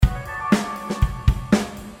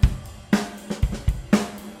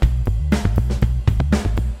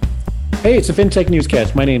Hey, it's a FinTech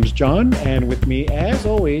Newscast. My name's John, and with me, as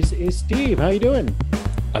always, is Steve. How you doing?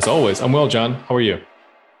 As always, I'm well, John. How are you?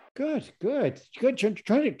 Good.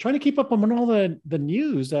 Trying to keep up on all the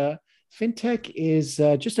news. FinTech is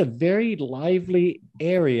just a very lively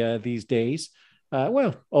area these days.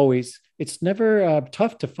 Well, always. It's never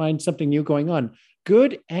tough to find something new going on,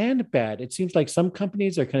 good and bad. It seems like some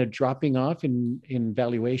companies are kind of dropping off in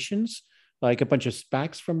valuations. Like a bunch of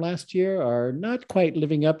SPACs from last year are not quite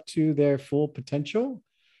living up to their full potential.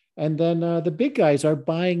 And then the big guys are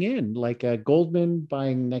buying in, like Goldman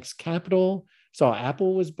buying Next Capital. Saw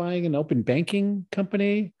Apple was buying an open banking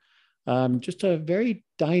company. Just a very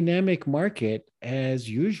dynamic market as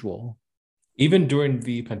usual. Even during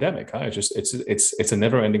the pandemic, huh? It's a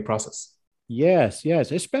never-ending process. Yes,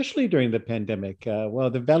 especially during the pandemic. Well,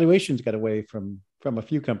 the valuations got away from a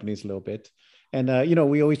few companies a little bit, and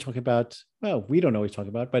we always talk about. Well, we don't always talk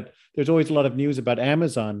about, but there's always a lot of news about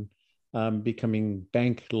Amazon becoming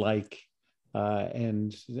bank-like,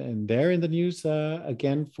 and they're in the news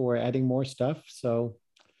again for adding more stuff. So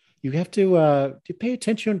you have to pay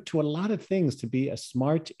attention to a lot of things to be a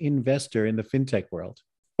smart investor in the fintech world.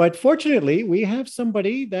 But fortunately, we have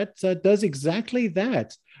somebody that does exactly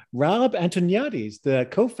that. Rob Antoniades, the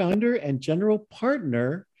co-founder and general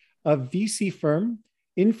partner of VC firm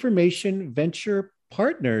Information Venture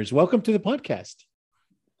Partners. Welcome to the podcast.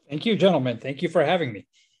 Thank you, gentlemen. Thank you for having me.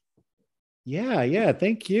 Yeah.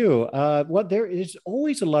 Thank you. Well, there is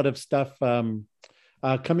always a lot of stuff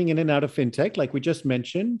coming in and out of fintech, like we just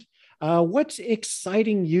mentioned. What's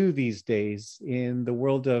exciting you these days in the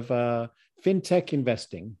world of fintech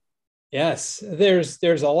investing? Yes, there's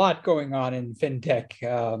a lot going on in fintech,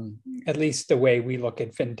 at least the way we look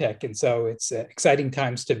at fintech, and so it's exciting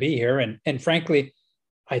times to be here. And frankly,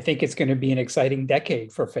 I think it's going to be an exciting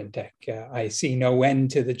decade for fintech. I see no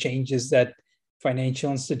end to the changes that financial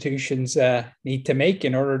institutions need to make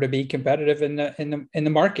in order to be competitive in the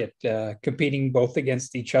market, competing both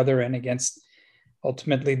against each other and against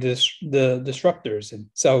ultimately the disruptors. And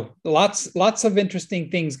so lots of interesting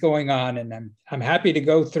things going on, and I'm happy to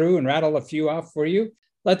go through and rattle a few off for you.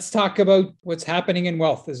 Let's talk about what's happening in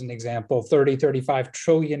wealth as an example. 35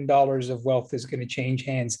 trillion dollars of wealth is going to change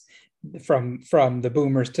hands from the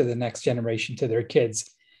boomers to the next generation to their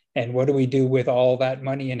kids. And what do we do with all that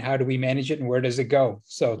money, and how do we manage it, and where does it go?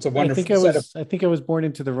 So it's a wonderful setup. I think I was born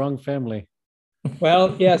into the wrong family.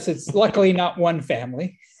 Well, yes, it's luckily not one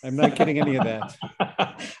family. I'm not getting any of that.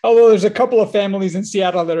 Although there's a couple of families in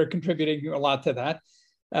Seattle that are contributing a lot to that.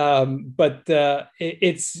 But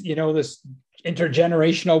it's, this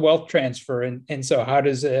intergenerational wealth transfer. And so how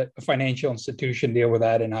does a financial institution deal with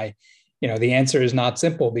that? And the answer is not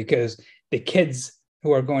simple, because the kids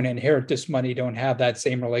who are going to inherit this money don't have that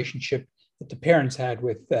same relationship that the parents had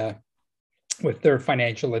with their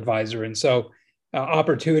financial advisor. And so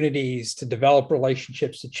opportunities to develop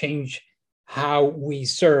relationships to change how we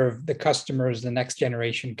serve the customers, the next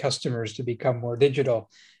generation customers, to become more digital,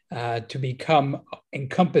 to become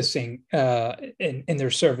encompassing in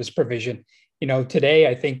their service provision. Today,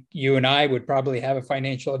 I think you and I would probably have a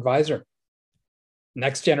financial advisor.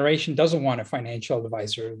 Next generation doesn't want a financial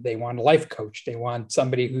advisor. They want a life coach. They want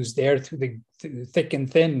somebody who's there through thick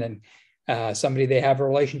and thin, and somebody they have a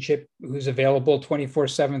relationship who's available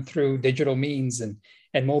 24/7 through digital means and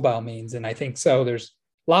mobile means. And I think so there's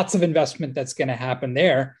lots of investment that's going to happen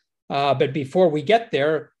there. But before we get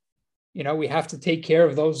there, we have to take care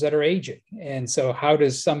of those that are aging. And so how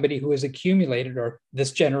does somebody who has accumulated, or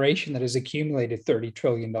this generation that has accumulated $30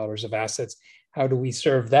 trillion of assets, how do we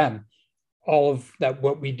serve them? All of that,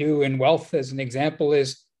 what we do in wealth, as an example,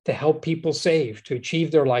 is to help people save, to achieve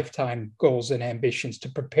their lifetime goals and ambitions, to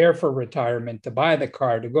prepare for retirement, to buy the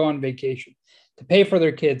car, to go on vacation, to pay for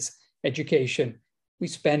their kids' education. We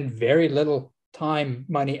spend very little time,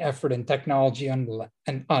 money, effort, and technology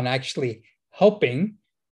on actually helping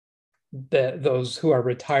those who are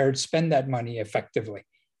retired spend that money effectively,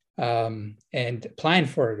 and plan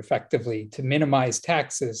for it effectively, to minimize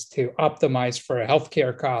taxes, to optimize for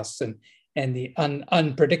healthcare costs and the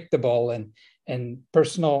unpredictable and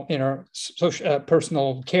personal,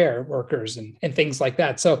 personal care workers and things like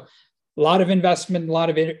that. So a lot of investment, a lot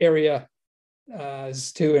of area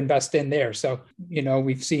to invest in there. So,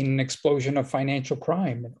 we've seen an explosion of financial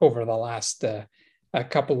crime over the last a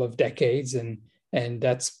couple of decades. And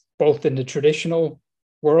that's both in the traditional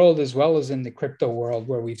world as well as in the crypto world,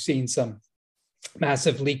 where we've seen some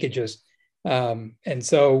massive leakages. And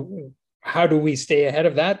so how do we stay ahead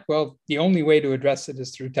of that? Well, the only way to address it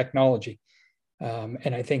is through technology.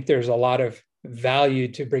 And I think there's a lot of value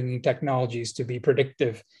to bringing technologies to be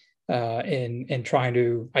predictive in trying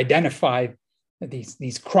to identify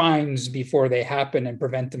these crimes before they happen and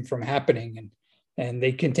prevent them from happening. And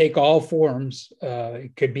they can take all forms.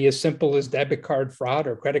 It could be as simple as debit card fraud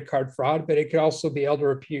or credit card fraud, but it could also be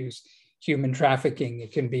elder abuse, human trafficking.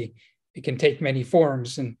 It can take many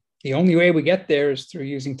forms. And the only way we get there is through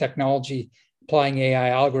using technology, applying AI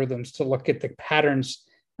algorithms to look at the patterns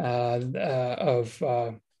of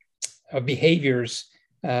behaviors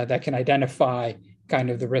that can identify kind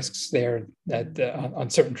of the risks there that on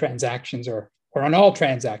certain transactions or on all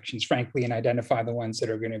transactions, frankly, and identify the ones that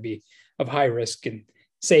are going to be of high risk and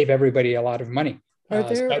save everybody a lot of money.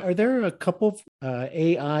 Are there a couple of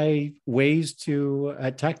AI ways to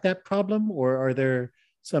attack that problem, or are there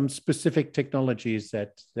some specific technologies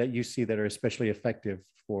that you see that are especially effective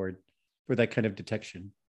for that kind of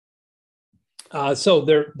detection? So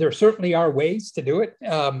there certainly are ways to do it.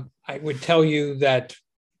 I would tell you that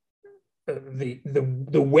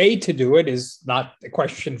the way to do it is not a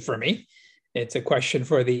question for me. It's a question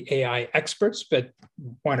for the AI experts, but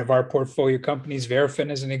one of our portfolio companies,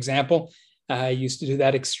 Verafin, as an example, used to do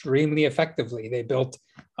that extremely effectively. They built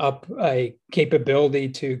up a capability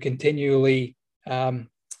to continually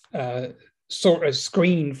sort of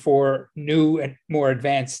screen for new and more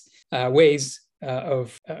advanced ways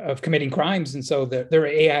of committing crimes. And so their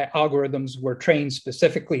AI algorithms were trained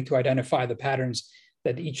specifically to identify the patterns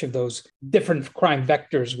that each of those different crime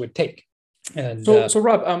vectors would take. And, so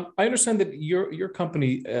Rob, I understand that your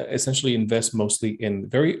company essentially invests mostly in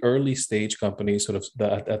very early stage companies, sort of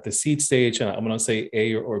at the seed stage, and I'm going to say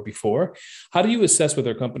A or before. How do you assess whether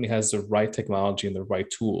a company has the right technology and the right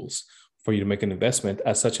tools for you to make an investment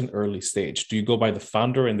at such an early stage? Do you go by the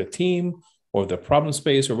founder and the team, or the problem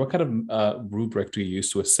space, or what kind of rubric do you use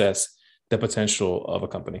to assess the potential of a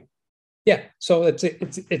company? Yeah, so it's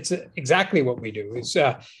exactly what we do. Is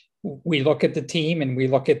we look at the team and we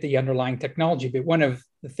look at the underlying technology. But one of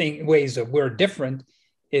the ways that we're different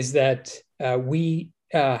is that we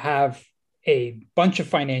have a bunch of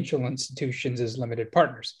financial institutions as limited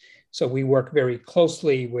partners. So we work very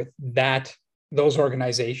closely with those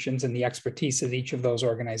organizations and the expertise that each of those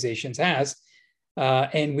organizations has.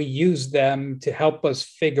 And we use them to help us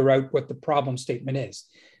figure out what the problem statement is.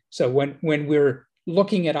 So when we're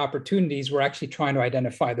looking at opportunities, we're actually trying to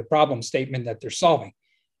identify the problem statement that they're solving.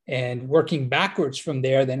 And working backwards from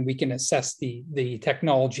there, then we can assess the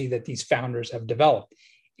technology that these founders have developed.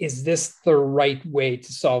 Is this the right way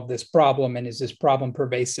to solve this problem? And is this problem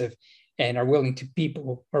pervasive? And are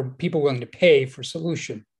people willing to pay for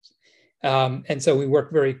solutions? And so we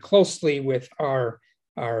work very closely with our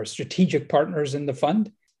strategic partners in the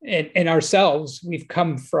fund. And ourselves, we've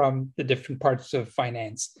come from the different parts of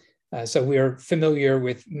finance. So we are familiar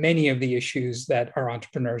with many of the issues that our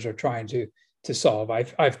entrepreneurs are trying to solve.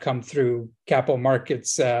 I've come through capital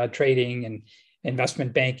markets, trading and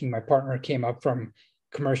investment banking. My partner came up from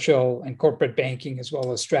commercial and corporate banking, as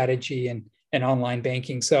well as strategy and online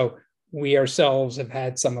banking. So we ourselves have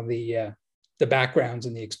had some of the backgrounds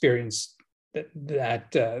and the experience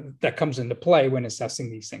that comes into play when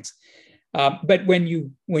assessing these things. But when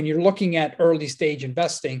you're looking at early stage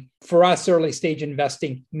investing, for us, early stage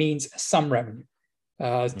investing means some revenue.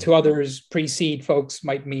 To others, pre-seed folks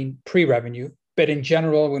might mean pre-revenue. But in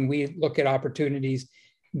general, when we look at opportunities,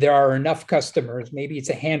 there are enough customers, maybe it's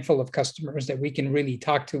a handful of customers that we can really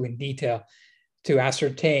talk to in detail to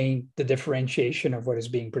ascertain the differentiation of what is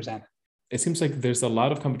being presented. It seems like there's a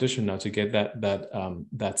lot of competition now to get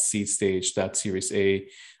that seed stage, that Series A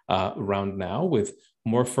round now, with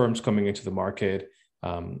more firms coming into the market.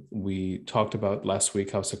 We talked about last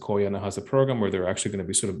week how Sequoia now has a program where they're actually going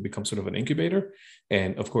to become sort of an incubator,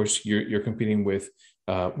 and of course you're competing with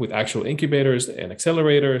actual incubators and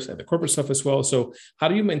accelerators and the corporate stuff as well. So how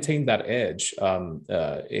do you maintain that edge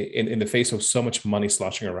in the face of so much money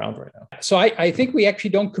sloshing around right now? So I think we actually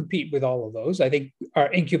don't compete with all of those. I think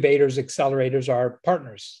our incubators, accelerators are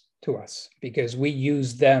partners to us because we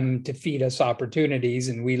use them to feed us opportunities,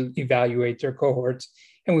 and we evaluate their cohorts,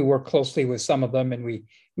 and we work closely with some of them, and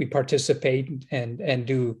we participate and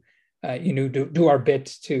do our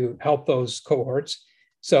bit to help those cohorts.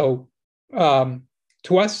 So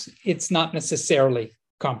to us, it's not necessarily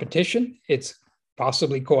competition. It's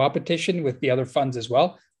possibly co-opetition with the other funds as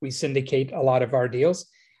well. We syndicate a lot of our deals.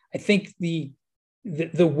 I think the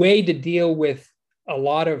way to deal with a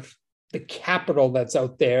lot of the capital that's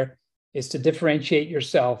out there is to differentiate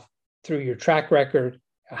yourself through your track record,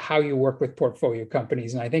 how you work with portfolio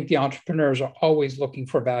companies. And I think the entrepreneurs are always looking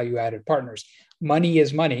for value-added partners. Money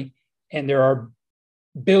is money, and there are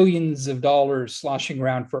billions of dollars sloshing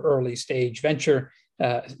around for early stage venture,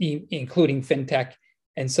 including fintech.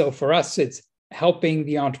 And so for us, it's helping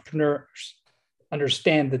the entrepreneurs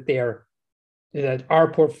understand that they are that our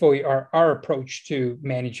portfolio, our approach to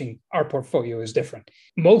managing our portfolio is different.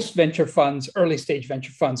 Most venture funds, early stage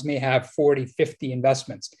venture funds, may have 40, 50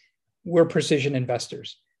 investments. We're precision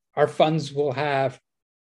investors. Our funds will have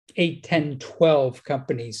 8, 10, 12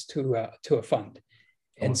 companies to a fund.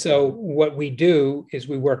 And so what we do is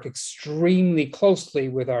we work extremely closely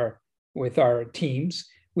with our teams.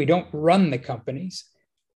 We don't run the companies,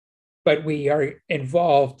 but we are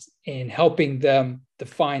involved in helping them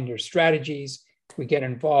define their strategies. We get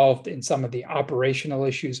involved in some of the operational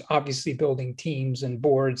issues, obviously building teams and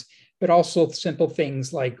boards, but also simple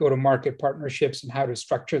things like go-to-market partnerships and how to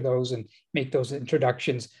structure those and make those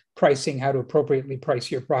introductions, pricing, how to appropriately price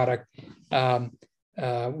your product.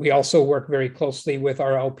 We also work very closely with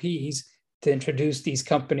our LPs to introduce these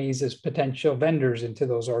companies as potential vendors into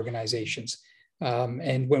those organizations.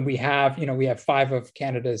 And when we have 5 of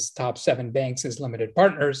Canada's top 7 banks as limited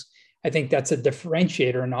partners, I think that's a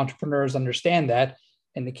differentiator, and entrepreneurs understand that.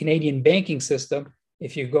 And the Canadian banking system,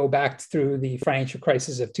 if you go back through the financial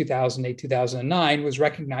crisis of 2008, 2009, was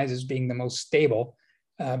recognized as being the most stable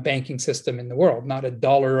banking system in the world. Not a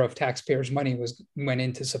dollar of taxpayers' money went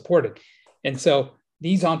in to support it. And so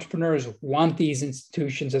these entrepreneurs want these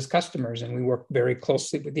institutions as customers, and we work very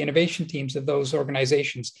closely with the innovation teams of those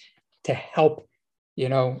organizations to help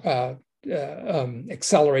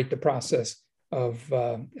accelerate the process of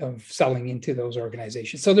selling into those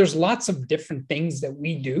organizations. So there's lots of different things that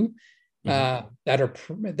we do that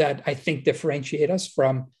I think differentiate us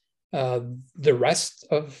from the rest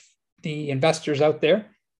of the investors out there.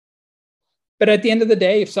 But at the end of the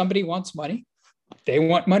day, if somebody wants money, they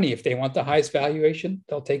want money. If they want the highest valuation,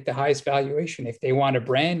 they'll take the highest valuation. If they want a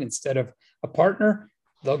brand instead of a partner,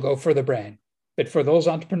 they'll go for the brand. But for those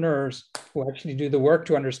entrepreneurs who actually do the work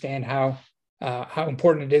to understand how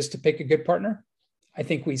important it is to pick a good partner, I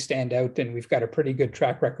think we stand out, and we've got a pretty good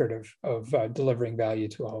track record of delivering value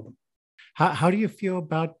to all of them. How do you feel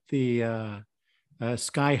about the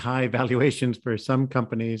sky high valuations for some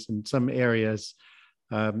companies in some areas?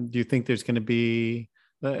 Do you think there's going to be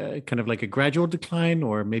kind of like a gradual decline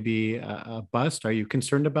or maybe a bust? Are you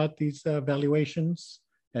concerned about these valuations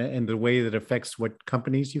and the way that affects what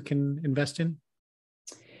companies you can invest in?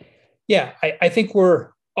 Yeah, I think we're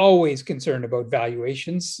always concerned about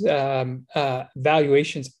valuations.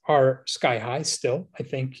 Valuations are sky high still, I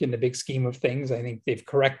think, in the big scheme of things. I think they've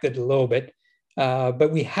corrected a little bit,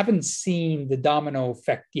 but we haven't seen the domino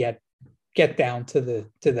effect yet get down to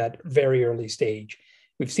that very early stage.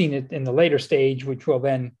 We've seen it in the later stage, which will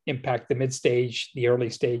then impact the mid stage, the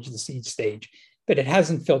early stage, the seed stage, but it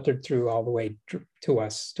hasn't filtered through all the way to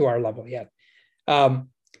us, to our level yet.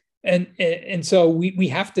 And so we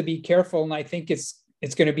have to be careful, and I think it's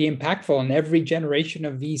going to be impactful. And every generation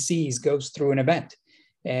of VCs goes through an event,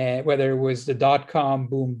 whether it was the dot-com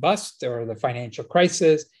boom bust or the financial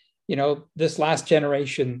crisis. This last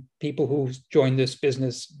generation, people who joined this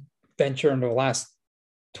business venture in the last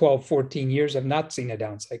 12, 14 years have not seen a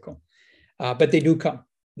down cycle, but they do come.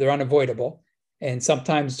 They're unavoidable, and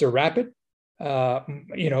sometimes they're rapid. They're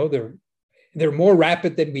more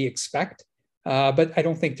rapid than we expect, but I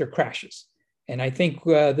don't think they're crashes. And I think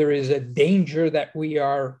there is a danger that we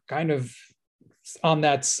are kind of on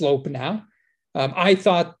that slope now. I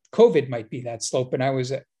thought COVID might be that slope, and I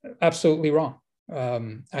was absolutely wrong.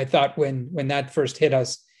 I thought when that first hit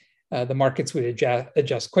us, the markets would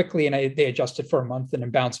adjust quickly, and they adjusted for a month and then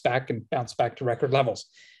bounced back to record levels.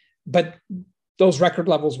 But those record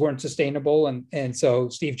levels weren't sustainable. And so,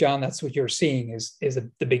 Steve John, that's what you're seeing is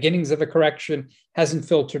the beginnings of a correction. Hasn't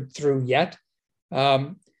filtered through yet.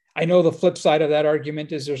 I know the flip side of that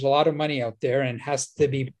argument is there's a lot of money out there and has to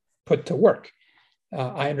be put to work.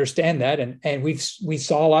 I understand that. And we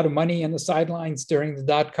saw a lot of money on the sidelines during the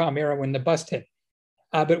dot-com era when the bust hit.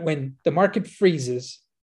 But when the market freezes,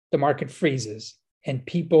 and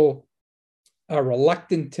people are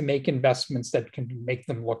reluctant to make investments that can make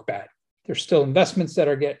them look bad. There's still investments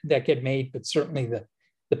that get made, but certainly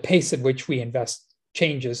the pace at which we invest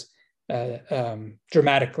changes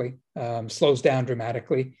dramatically, slows down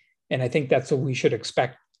dramatically. And I think that's what we should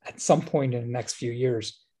expect at some point in the next few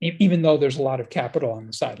years, even though there's a lot of capital on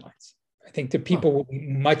the sidelines. I think that people will be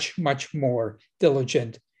much, much more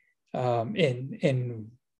diligent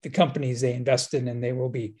in the companies they invest in, and they will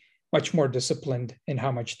be much more disciplined in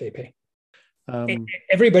how much they pay.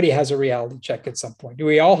 Everybody has a reality check at some point.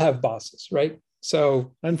 We all have bosses, right?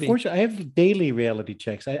 So unfortunately, I have daily reality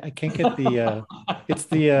checks. I can't get the it's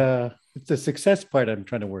the success part I'm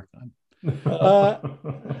trying to work on.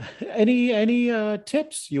 Any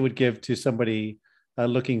tips you would give to somebody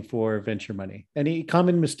looking for venture money? Any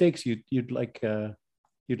common mistakes you'd like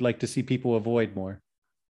to see people avoid more?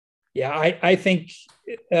 Yeah, I think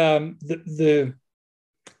the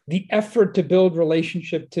effort to build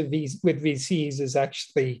relationship with VCs is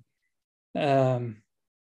actually gone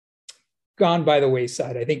by the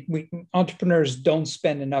wayside. I think entrepreneurs don't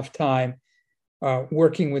spend enough time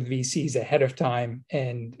working with VCs ahead of time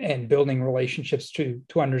and building relationships to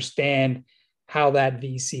understand how that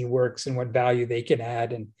VC works and what value they can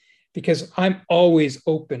add. And because I'm always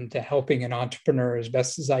open to helping an entrepreneur as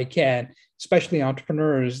best as I can, especially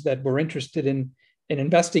entrepreneurs that we're interested in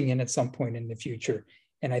investing in at some point in the future.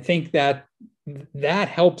 And I think that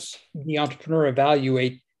helps the entrepreneur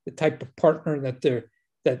evaluate the type of partner that they're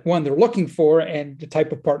looking for and the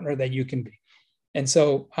type of partner that you can be. And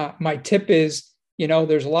so my tip is,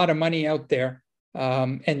 there's a lot of money out there,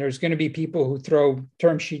 and there's going to be people who throw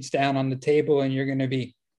term sheets down on the table, and you're going to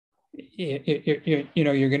be,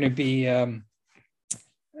 you're going to be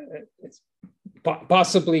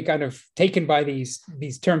possibly kind of taken by these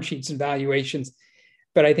term sheets and valuations.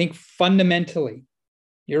 But I think fundamentally,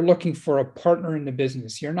 you're looking for a partner in the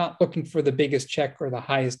business. You're not looking for the biggest check or the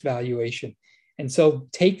highest valuation. And so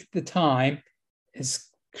take the time, as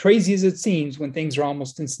crazy as it seems when things are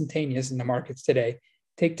almost instantaneous in the markets today,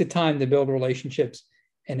 take the time to build relationships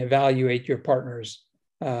and evaluate your partners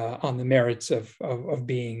on the merits of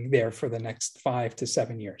being there for the next 5 to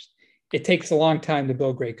 7 years. It takes a long time to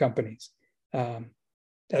build great companies.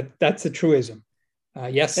 That's a truism.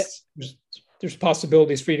 Yes, there's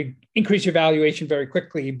possibilities for you to increase your valuation very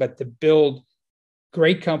quickly, but to build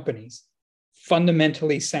great companies,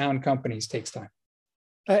 fundamentally sound companies, takes time.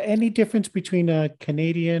 Any difference between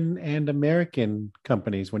Canadian and American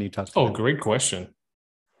companies when you talk to them? Great question.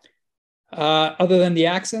 Other than the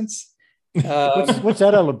accents? What's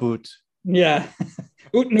that all about? Yeah,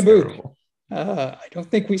 oot and a boot. I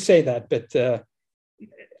don't think we say that, but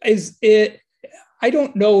is it? I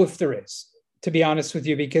don't know if there is, to be honest with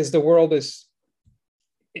you, because the world is,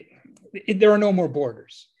 there are no more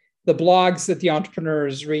borders. The blogs that the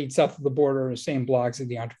entrepreneurs read south of the border are the same blogs that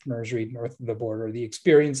the entrepreneurs read north of the border. The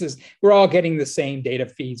experiences, we're all getting the same data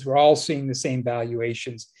feeds. We're all seeing the same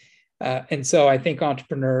valuations. And so I think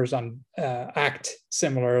entrepreneurs act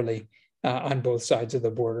similarly on both sides of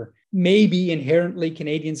the border. Maybe inherently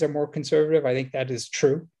Canadians are more conservative. I think that is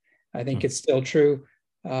true. I think it's still true.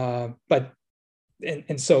 But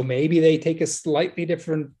so maybe they take a slightly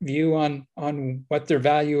different view on what their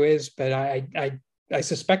value is, but I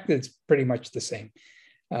suspect that it's pretty much the same,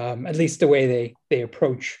 at least the way they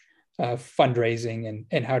approach fundraising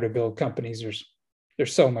and how to build companies.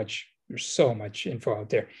 There's so much info out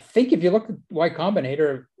there. I think if you look at Y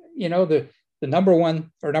Combinator, the number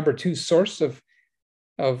one or number two source of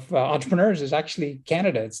entrepreneurs is actually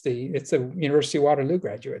Canada. It's the University of Waterloo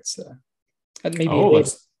graduates.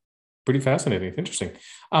 That's pretty fascinating. Interesting.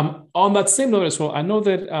 On that same note as well, I know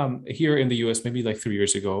that here in the US, maybe like 3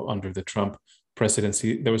 years ago under the Trump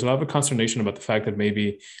presidency, there was a lot of consternation about the fact that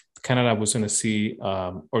maybe Canada was going to see,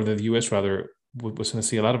 or the US rather, was going to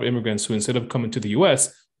see a lot of immigrants who, instead of coming to the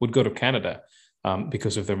US, would go to Canada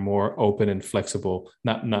because of their more open and flexible,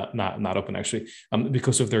 not open actually,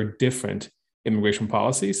 because of their different immigration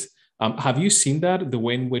policies. Have you seen that, the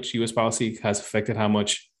way in which US policy has affected how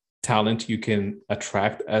much talent you can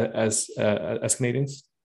attract as Canadians?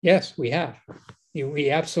 Yes, we have. We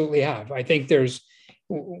absolutely have. I think there's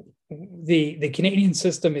the Canadian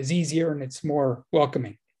system is easier and it's more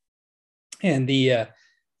welcoming, and the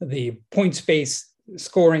points-based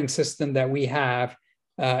scoring system that we have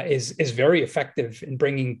is very effective in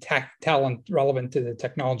bringing talent relevant to the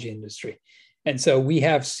technology industry. And so we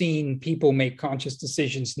have seen people make conscious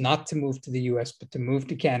decisions not to move to the US, but to move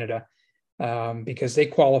to Canada because they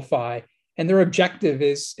qualify, and their objective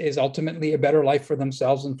is ultimately a better life for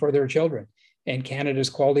themselves and for their children. And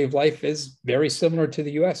Canada's quality of life is very similar to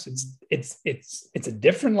the US. It's a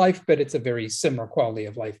different life, but it's a very similar quality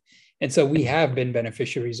of life. And so we have been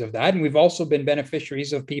beneficiaries of that. And we've also been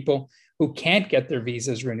beneficiaries of people who can't get their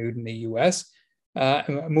visas renewed in the US,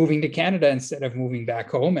 moving to Canada instead of moving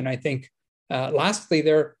back home. And I think lastly,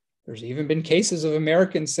 there's even been cases of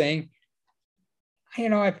Americans saying,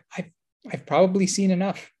 I've probably seen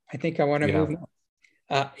enough. I think I want to move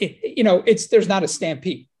now. There's not a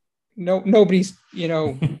stampede. Nobody's,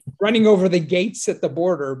 running over the gates at the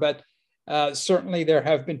border, but certainly there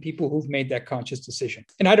have been people who've made that conscious decision.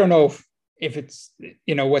 And I don't know if it's,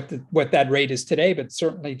 what that rate is today, but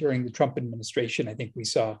certainly during the Trump administration, I think we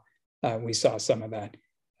saw some of that.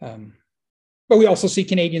 But we also see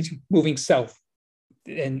Canadians moving south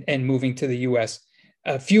and moving to the US.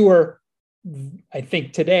 Fewer, I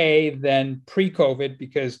think, today than pre-COVID,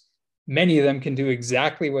 because many of them can do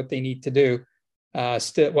exactly what they need to do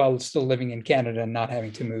while still living in Canada and not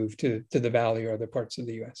having to move to the Valley or other parts of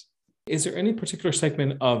the US. Is there any particular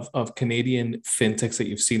segment of Canadian fintechs that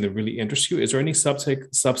you've seen that really interests you? Is there any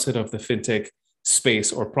subset of the fintech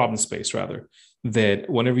space or problem space rather that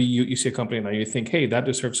whenever you see a company now you think, hey, that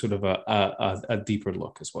deserves sort of a deeper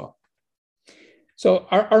look as well? So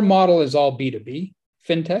our model is all B2B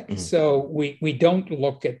fintech. Mm-hmm. So we don't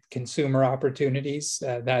look at consumer opportunities.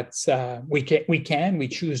 We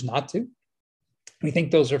choose not to. We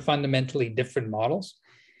think those are fundamentally different models.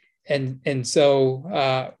 And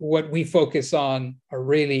so what we focus on are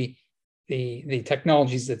really the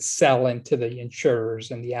technologies that sell into the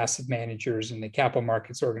insurers and the asset managers and the capital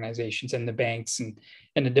markets organizations and the banks and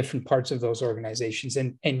the different parts of those organizations.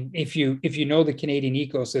 And if you know the Canadian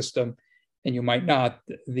ecosystem, and you might not,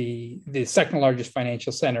 the second largest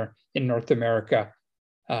financial center in North America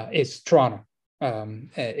is Toronto.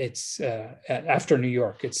 It's after New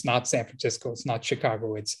York. It's not San Francisco. It's not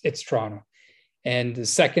Chicago. It's Toronto. And the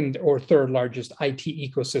second or third largest IT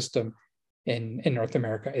ecosystem in North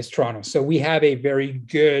America is Toronto. So we have a very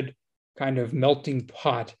good kind of melting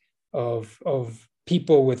pot of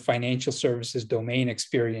people with financial services domain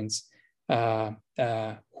experience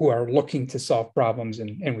who are looking to solve problems.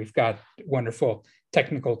 And we've got wonderful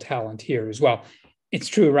technical talent here as well. It's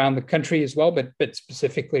true around the country as well, but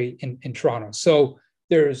specifically in Toronto. So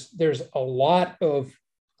there's a lot of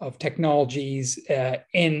technologies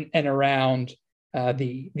in and around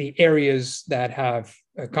the areas that have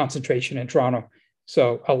a concentration in Toronto.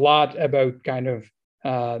 So a lot about kind of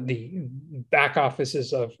the back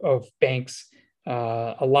offices of banks,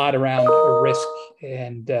 a lot around risk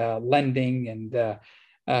and lending, and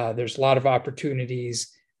there's a lot of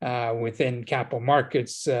opportunities within capital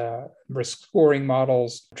markets, risk scoring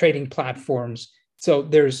models, trading platforms. So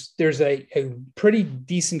there's a pretty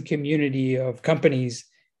decent community of companies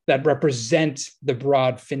that represent the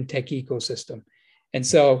broad fintech ecosystem. And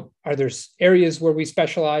so are there areas where we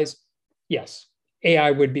specialize? Yes. AI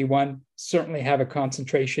would be one, certainly have a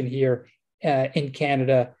concentration here in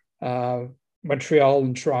Canada, Montreal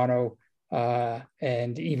and Toronto,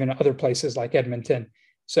 and even other places like Edmonton.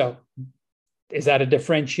 So is that a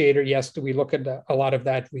differentiator? Yes. Do we look at a lot of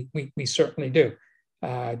that? We certainly do.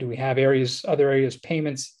 Do we have other areas,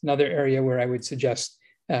 payments, another area where I would suggest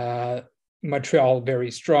Montreal very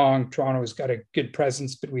strong. Toronto's got a good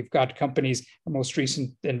presence, but we've got companies. Our most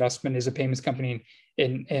recent investment is a payments company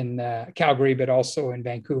in Calgary, but also in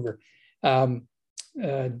Vancouver.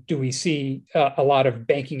 Do we see a lot of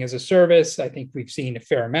banking as a service? I think we've seen a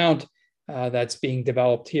fair amount that's being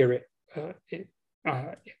developed here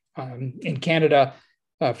in Canada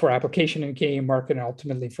for application in the Canadian market and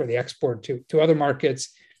ultimately for the export to other markets.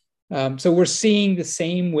 So we're seeing the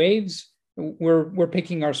same waves. We're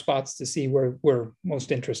picking our spots to see where we're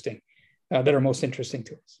most interesting, that are most interesting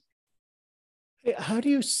to us. How do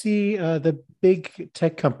you see the big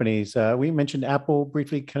tech companies? We mentioned Apple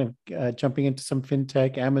briefly, kind of jumping into some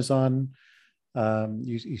fintech, Amazon.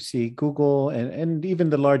 You see Google and even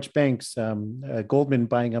the large banks, Goldman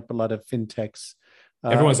buying up a lot of fintechs.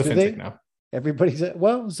 Everyone's a fintech now. Everybody's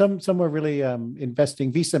some are really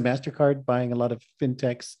investing. Visa, MasterCard buying a lot of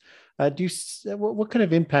fintechs. What kind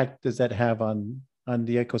of impact does that have on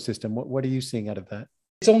the ecosystem? What are you seeing out of that?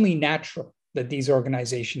 It's only natural that these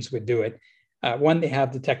organizations would do it. One, they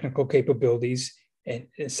have the technical capabilities. And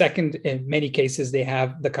second, in many cases, they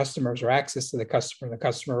have the customers or access to the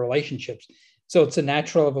customer relationships. So it's a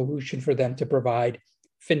natural evolution for them to provide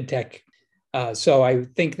fintech. So I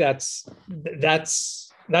think that's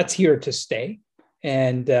here to stay.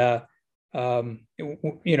 And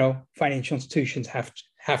financial institutions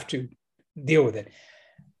have to deal with it.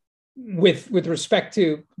 With respect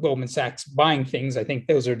to Goldman Sachs buying things, I think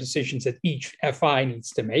those are decisions that each FI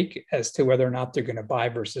needs to make as to whether or not they're going to buy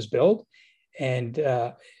versus build. And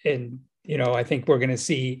I think we're going to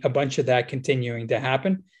see a bunch of that continuing to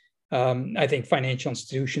happen. I think financial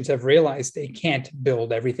institutions have realized they can't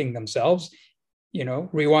build everything themselves.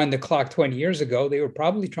 Rewind the clock 20 years ago, they were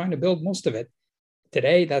probably trying to build most of it.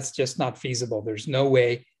 Today, that's just not feasible. There's no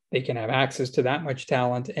way they can have access to that much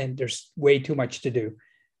talent, and there's way too much to do.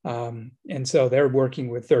 And so they're working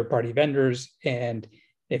with third-party vendors, and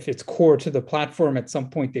if it's core to the platform, at some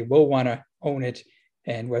point they will want to own it,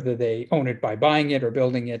 and whether they own it by buying it or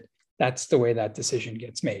building it, that's the way that decision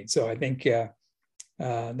gets made. So I think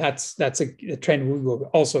that's a trend we will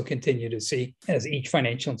also continue to see as each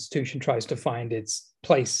financial institution tries to find its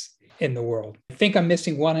place in the world. I think I'm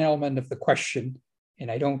missing one element of the question, and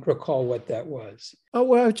I don't recall what that was. Oh,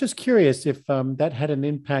 well, I was just curious if that had an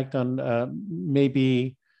impact on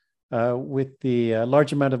maybe with the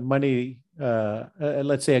large amount of money,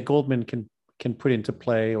 let's say a Goldman can can put into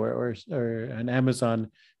play, or an Amazon,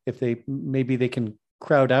 if they can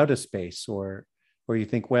crowd out a space, or you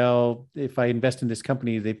think, well, if I invest in this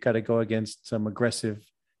company, they've got to go against some aggressive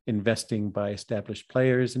investing by established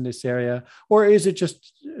players in this area, or is it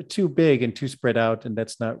just too big and too spread out, and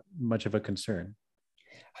that's not much of a concern?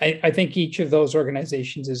 I think each of those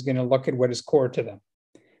organizations is going to look at what is core to them.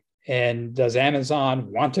 And does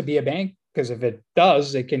Amazon want to be a bank? Because if it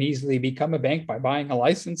does, it can easily become a bank by buying a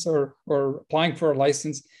license or applying for a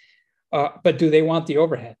license. But do they want the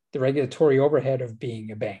overhead, the regulatory overhead of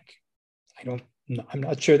being a bank? I'm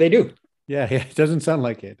not sure they do. Yeah, it doesn't sound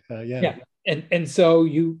like it. Yeah. And so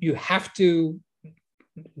you have to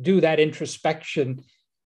do that introspection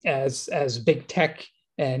as big tech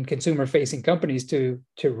and consumer-facing companies to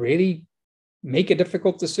really make a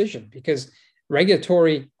difficult decision, because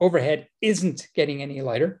regulatory overhead isn't getting any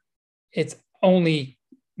lighter. It's only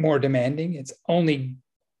more demanding. It's only,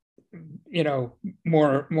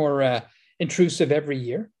 more intrusive every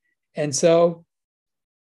year. And so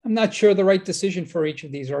I'm not sure the right decision for each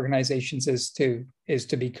of these organizations is to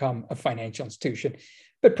become a financial institution,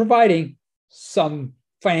 but providing some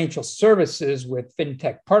financial services with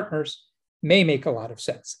fintech partners may make a lot of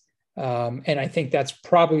sense. And I think that's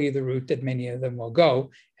probably the route that many of them will go,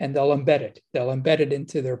 and they'll embed it. They'll embed it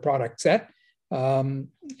into their product set. And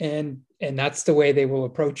that's the way they will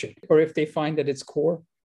approach it. Or if they find that it's core,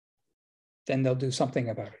 then they'll do something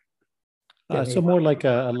about it. So more like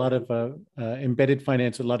a lot of embedded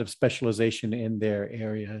finance, a lot of specialization in their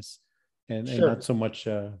areas, and not so much.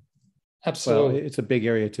 Absolutely, well, it's a big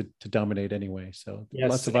area to dominate anyway. So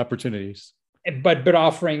lots of opportunities. But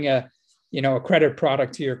offering a credit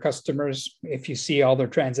product to your customers, if you see all their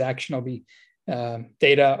transactional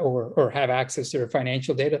data or have access to their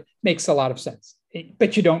financial data, makes a lot of sense.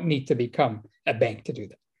 But you don't need to become a bank to do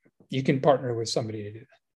that. You can partner with somebody to do that.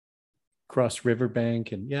 Cross River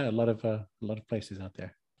Bank, and a lot of places out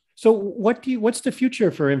there. So what's the future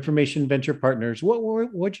for Information Venture Partners? What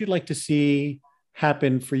would you like to see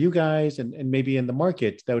happen for you guys, and maybe in the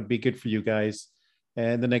market that would be good for you guys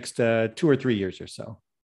in the next 2 or 3 years or so?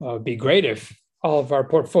 Well, it'd be great if all of our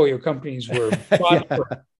portfolio companies were bought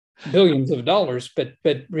for billions of dollars, but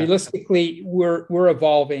realistically, we're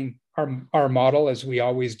evolving our model as we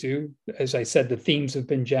always do. As I said, the themes have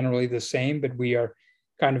been generally the same, but we are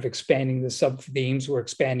kind of expanding the sub themes. We're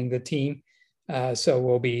expanding the team. So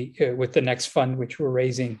we'll be with the next fund, which we're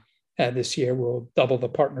raising this year, we'll double the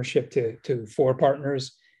partnership to 4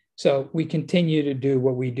 partners. So we continue to do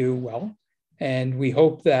what we do well. And we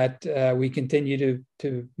hope that we continue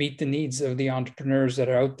to meet the needs of the entrepreneurs that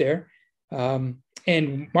are out there.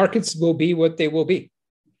 And markets will be what they will be.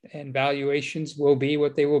 And valuations will be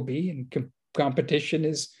what they will be. And competition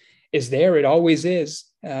is there. It always is.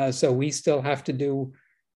 So we still have to do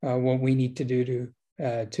what we need to do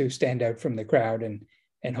to stand out from the crowd,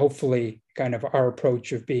 and hopefully kind of our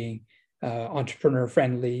approach of being entrepreneur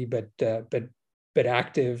friendly, but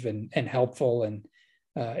active and helpful, and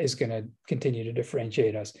is going to continue to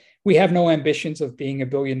differentiate us. We have no ambitions of being $1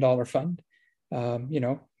 billion fund.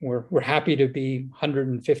 We're happy to be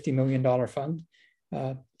 $150 million fund.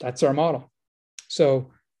 That's our model.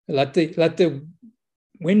 So let the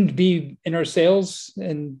wind be in our sails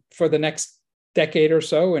and for the next decade or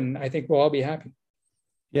so, and I think we'll all be happy.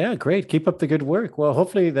 Yeah, great. Keep up the good work. Well,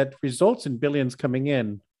 hopefully that results in billions coming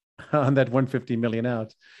in on that 150 million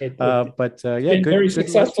out. It's been very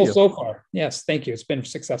successful so far. Yes, thank you. It's been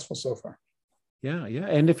successful so far. Yeah.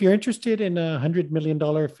 And if you're interested in a $100 million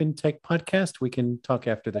fintech podcast, we can talk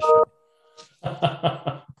after the show.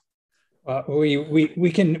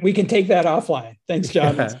 We can take that offline. Thanks,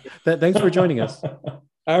 John. Yeah. Thanks for joining us.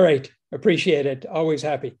 All right. Appreciate it. Always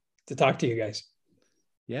happy to talk to you guys.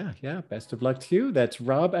 Yeah. Best of luck to you. That's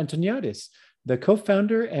Rob Antoniadis, the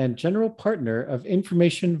co-founder and general partner of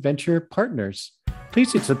Information Venture Partners.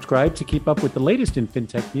 Please hit subscribe to keep up with the latest in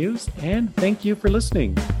fintech news, and thank you for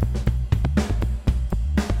listening.